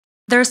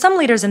there are some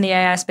leaders in the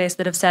AI space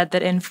that have said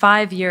that in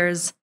 5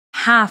 years,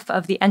 half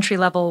of the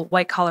entry-level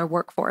white-collar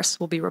workforce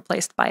will be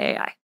replaced by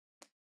AI.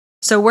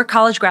 So we're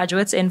college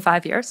graduates in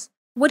 5 years.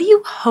 What do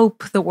you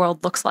hope the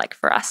world looks like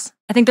for us?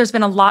 I think there's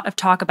been a lot of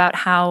talk about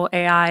how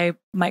AI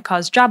might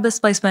cause job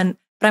displacement,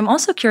 but I'm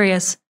also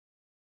curious.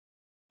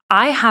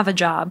 I have a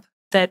job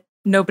that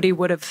nobody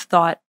would have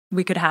thought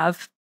we could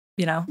have,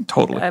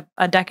 totally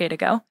a decade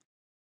ago.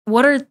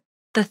 What are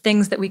the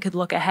things that we could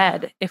look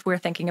ahead if we're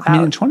thinking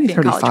about in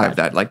 2035,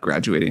 that like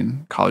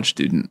graduating college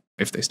student,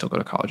 if they still go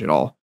to college at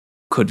all,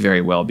 could very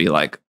well be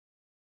like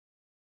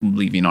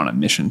leaving on a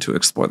mission to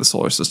explore the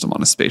solar system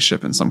on a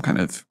spaceship in some kind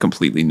of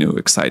completely new,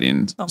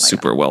 exciting,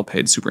 super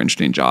well-paid, super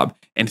interesting job,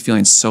 and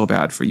feeling so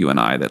bad for you and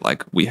I that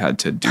like we had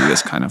to do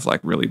this kind of like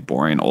really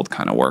boring old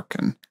kind of work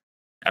and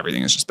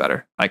everything is just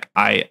better. Like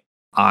I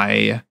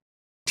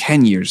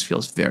 10 years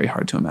feels very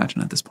hard to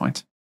imagine at this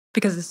point.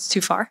 Because it's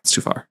too far? It's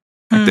too far.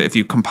 Like if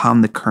you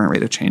compound the current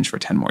rate of change for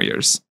 10 more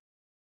years,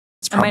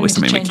 it's probably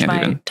something we can't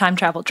even. Time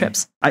travel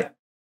trips.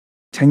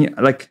 10 years,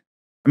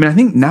 I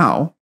think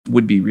now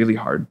would be really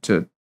hard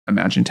to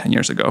imagine 10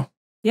 years ago.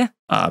 Yeah.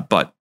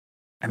 But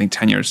I think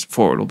 10 years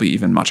forward will be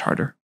even much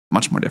harder,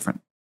 much more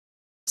different.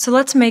 So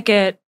let's make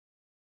it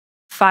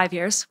 5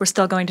 years. We're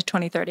still going to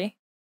 2030.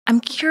 I'm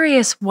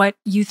curious what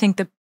you think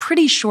the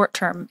pretty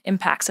short-term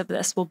impacts of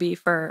this will be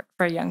for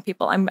young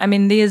people. I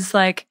mean, these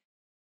like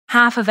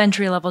half of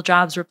entry-level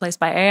jobs replaced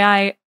by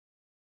AI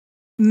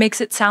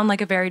makes it sound like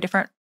a very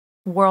different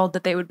world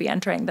that they would be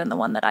entering than the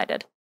one that I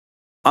did.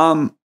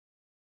 I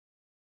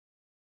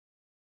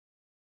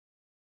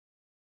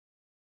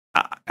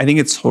think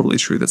it's totally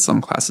true that some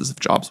classes of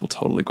jobs will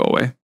totally go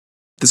away.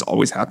 This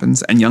always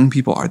happens, and young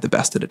people are the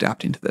best at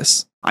adapting to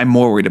this. I'm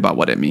more worried about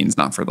what it means,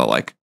 not for the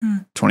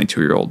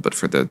 22-year-old, but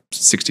for the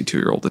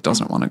 62-year-old that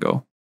doesn't want to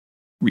go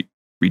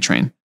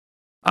retrain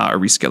or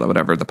reskill or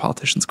whatever the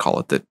politicians call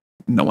it, that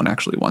no one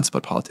actually wants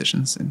but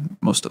politicians in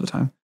most of the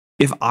time.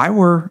 If I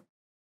were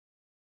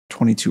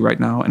 22 right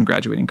now and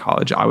graduating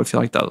college, I would feel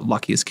like the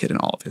luckiest kid in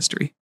all of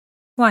history.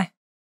 Why?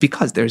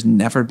 Because there's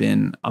never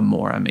been a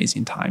more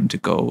amazing time to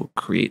go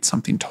create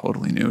something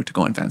totally new, to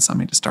go invent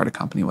something, to start a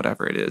company,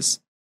 whatever it is.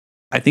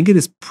 I think it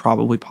is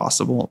probably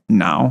possible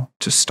now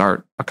to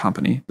start a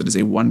company that is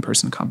a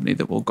one-person company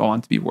that will go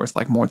on to be worth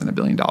like more than $1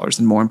 billion.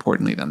 And more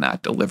importantly than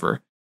that,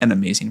 deliver an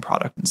amazing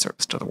product and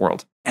service to the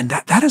world. And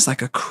that is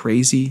like a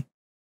crazy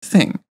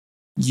thing.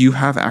 You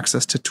have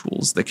access to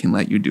tools that can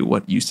let you do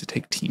what used to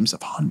take teams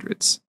of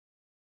hundreds.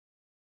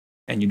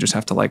 And you just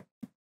have to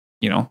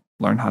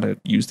learn how to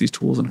use these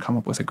tools and come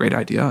up with a great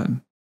idea.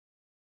 And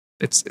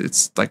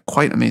it's like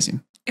quite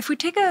amazing. If we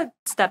take a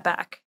step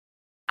back,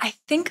 I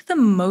think the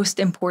most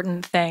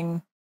important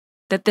thing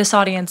that this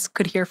audience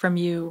could hear from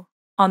you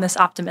on this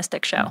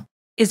optimistic show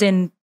is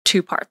in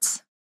two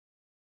parts.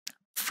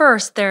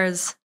 First,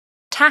 there's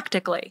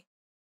tactically,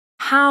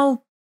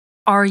 how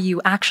are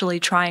you actually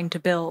trying to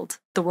build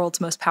the world's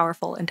most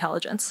powerful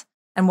intelligence?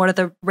 And what are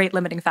the rate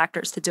limiting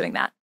factors to doing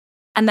that?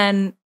 And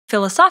then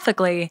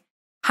philosophically,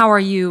 how are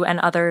you and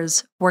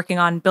others working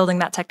on building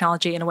that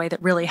technology in a way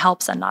that really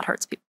helps and not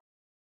hurts people?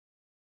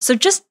 So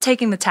just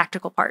taking the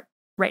tactical part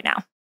right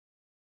now,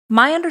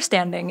 my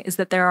understanding is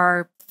that there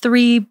are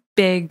 3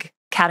 big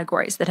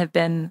categories that have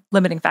been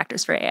limiting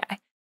factors for AI.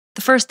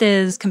 The first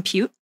is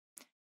compute,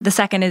 the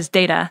second is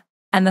data,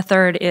 and the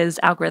third is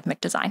algorithmic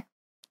design.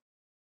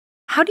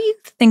 How do you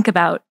think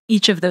about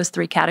each of those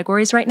 3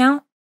 categories right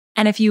now?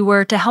 And if you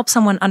were to help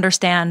someone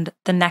understand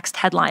the next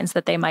headlines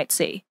that they might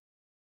see,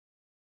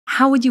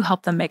 how would you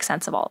help them make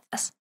sense of all of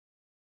this?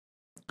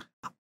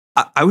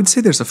 I would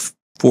say there's a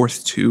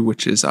fourth too,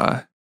 which is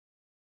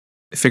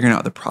figuring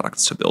out the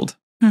products to build.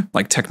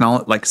 Like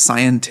technology, like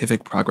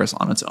scientific progress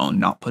on its own,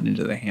 not put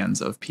into the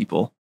hands of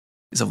people,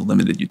 is of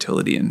limited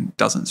utility and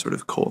doesn't sort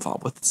of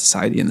co-evolve with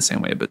society in the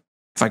same way. But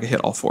if I could hit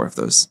all 4 of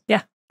those.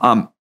 Yeah.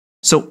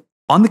 So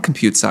on the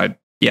compute side,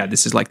 yeah,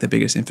 this is like the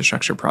biggest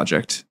infrastructure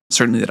project,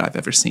 certainly that I've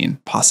ever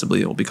seen.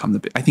 Possibly it will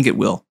become I think it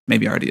will,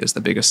 maybe already is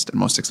the biggest and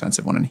most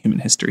expensive one in human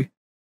history.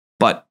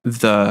 But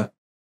the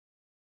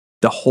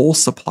whole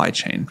supply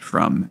chain,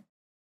 from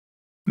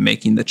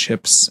making the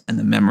chips and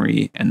the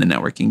memory and the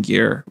networking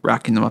gear,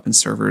 racking them up in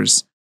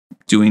servers,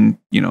 doing,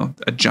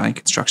 a giant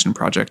construction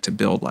project to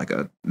build like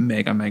a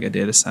mega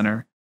data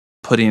center,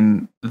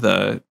 putting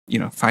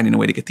finding a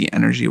way to get the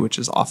energy, which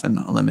is often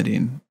a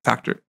limiting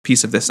factor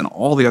piece of this, and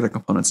all the other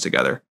components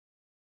together.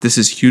 This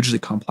is hugely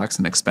complex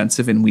and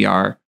expensive. And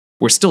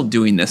we're still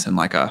doing this in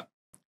like a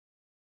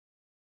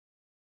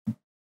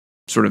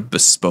sort of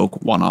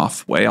bespoke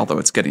one-off way, although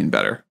it's getting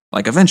better.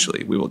 Like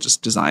eventually we will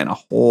just design a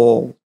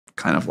whole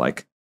kind of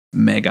like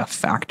mega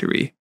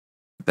factory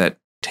that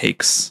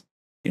takes,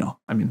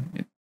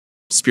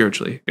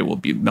 spiritually, it will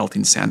be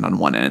melting sand on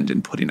one end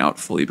and putting out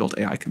fully built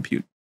AI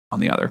compute on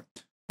the other.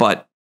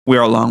 But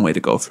we're a long way to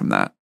go from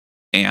that.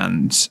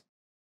 And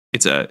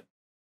it's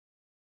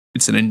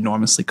an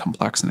enormously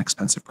complex and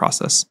expensive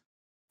process.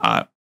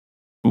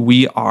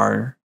 We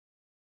are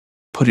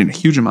putting a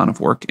huge amount of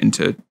work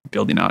into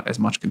building out as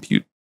much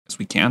compute as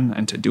we can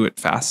and to do it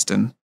fast.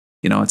 And,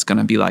 it's going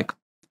to be like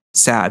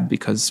sad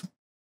because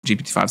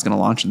GPT-5 is going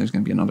to launch and there's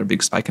going to be another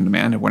big spike in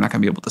demand and we're not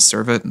going to be able to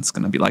serve it. And it's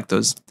going to be like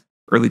those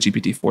early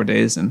GPT-4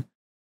 days. And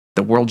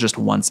the world just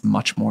wants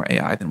much more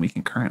AI than we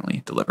can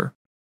currently deliver.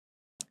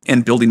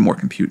 And building more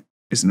compute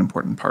is an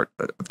important part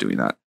of doing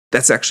that.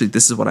 This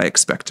is what I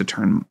expect to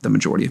turn the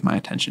majority of my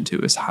attention to,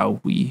 is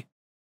how we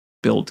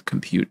build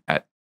compute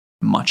at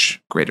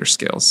much greater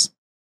scales.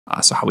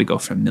 So how we go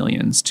from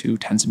millions to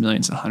tens of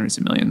millions and hundreds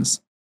of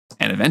millions,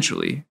 and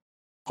eventually,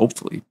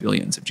 hopefully,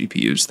 billions of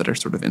GPUs that are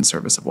sort of in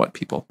service of what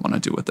people want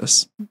to do with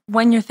this.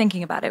 When you're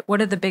thinking about it,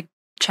 what are the big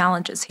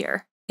challenges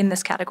here in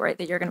this category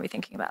that you're going to be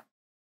thinking about?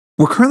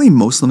 We're currently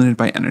most limited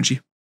by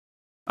energy.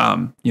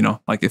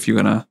 Like if you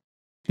want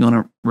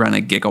to run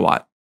a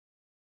gigawatt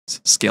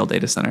scale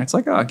data center, it's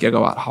like, a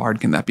gigawatt, how hard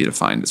can that be to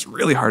find? It's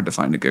really hard to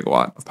find a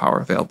gigawatt of power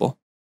available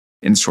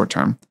in short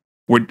term.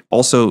 We're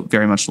also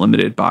very much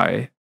limited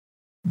by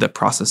the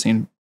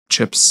processing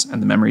chips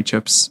and the memory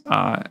chips,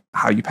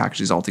 how you package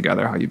these all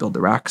together, how you build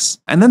the racks.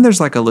 And then there's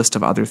like a list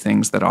of other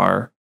things that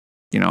are,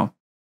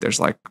 there's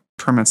like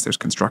permits, there's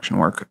construction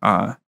work.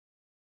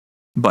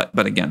 But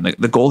again,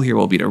 the goal here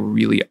will be to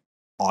really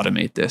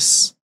automate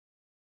this.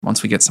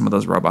 Once we get some of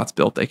those robots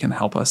built, they can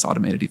help us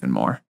automate it even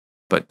more.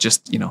 But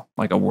just,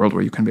 like a world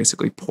where you can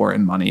basically pour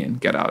in money and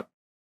get out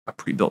a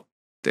pre-built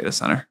data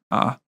center.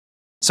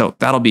 So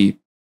that'll be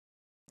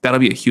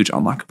a huge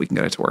unlock if we can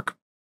get it to work.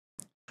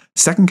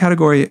 Second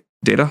category,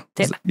 data.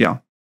 Yeah.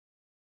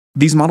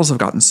 These models have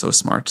gotten so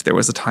smart. There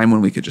was a time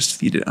when we could just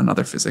feed it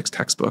another physics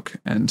textbook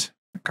and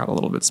it got a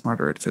little bit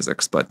smarter at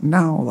physics. But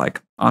now,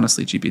 like,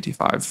 honestly,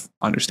 GPT-5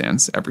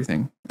 understands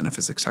everything in a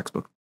physics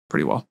textbook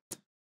pretty well.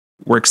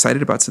 We're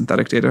excited about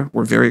synthetic data.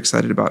 We're very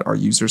excited about our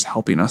users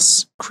helping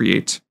us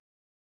create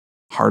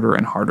harder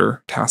and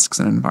harder tasks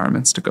and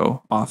environments to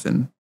go off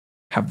and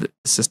have the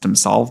system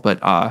solve. But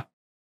I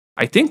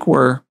think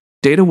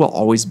data will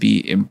always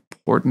be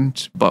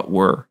important, but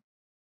we're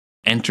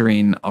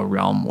entering a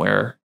realm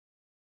where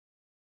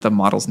the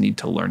models need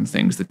to learn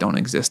things that don't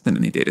exist in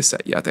any data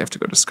set yet. They have to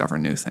go discover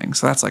new things.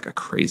 So that's like a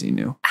crazy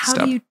new step.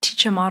 How do you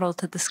teach a model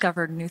to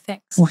discover new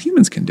things? Well,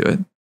 humans can do it.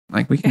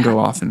 Like we can go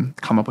off and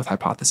come up with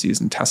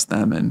hypotheses and test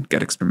them and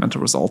get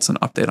experimental results and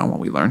update on what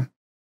we learn.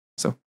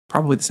 So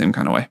probably the same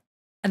kind of way.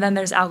 And then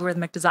there's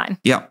algorithmic design.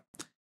 Yeah.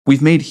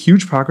 We've made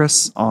huge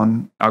progress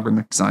on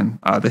algorithmic design.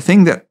 The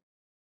thing that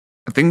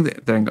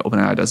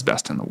OpenAI does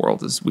best in the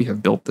world is we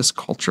have built this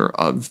culture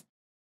of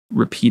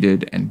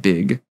repeated and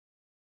big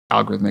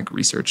algorithmic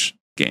research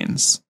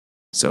gains.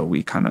 So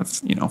we kind of,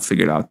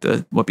 figured out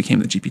what became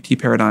the GPT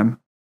paradigm.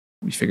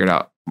 We figured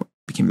out what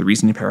became the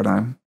reasoning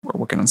paradigm. We're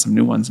working on some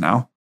new ones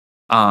now.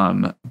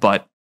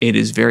 But it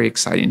is very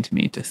exciting to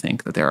me to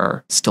think that there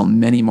are still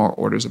many more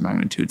orders of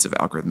magnitudes of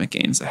algorithmic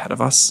gains ahead of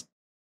us.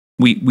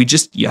 We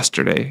just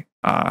yesterday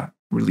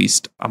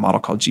released a model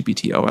called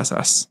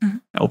GPT-OSS,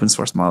 an open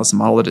source model. It's a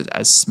model that is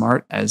as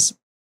smart as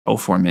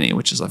O4 Mini,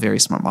 which is a very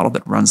smart model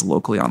that runs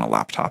locally on a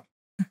laptop.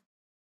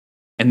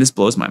 And this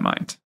blows my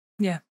mind.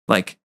 Yeah.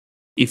 Like,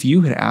 if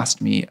you had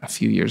asked me a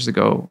few years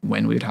ago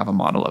when we would have a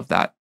model of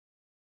that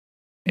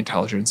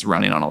intelligence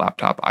running on a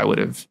laptop, I would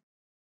have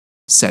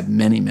said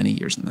many, many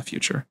years in the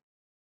future.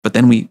 But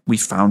then we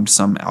found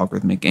some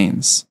algorithmic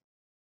gains,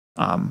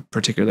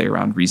 particularly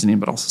around reasoning,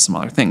 but also some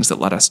other things that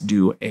let us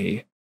do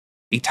a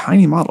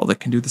tiny model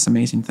that can do this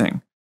amazing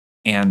thing.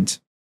 And,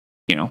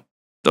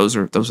 those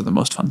are the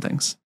most fun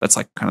things. That's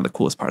like kind of the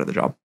coolest part of the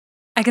job.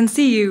 I can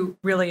see you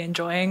really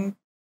enjoying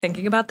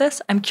thinking about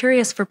this. I'm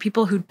curious, for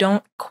people who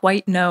don't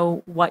quite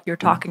know what you're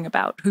talking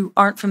about, who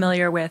aren't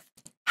familiar with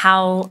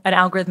how an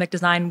algorithmic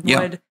design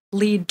would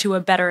lead to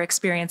a better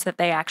experience that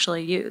they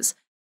actually use.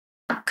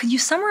 Could you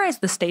summarize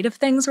the state of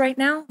things right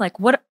now? Like,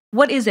 what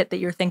is it that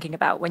you're thinking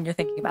about when you're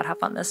thinking about how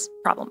fun this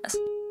problem is?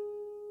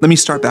 Let me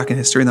start back in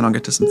history, and then I'll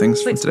get to some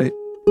things from today.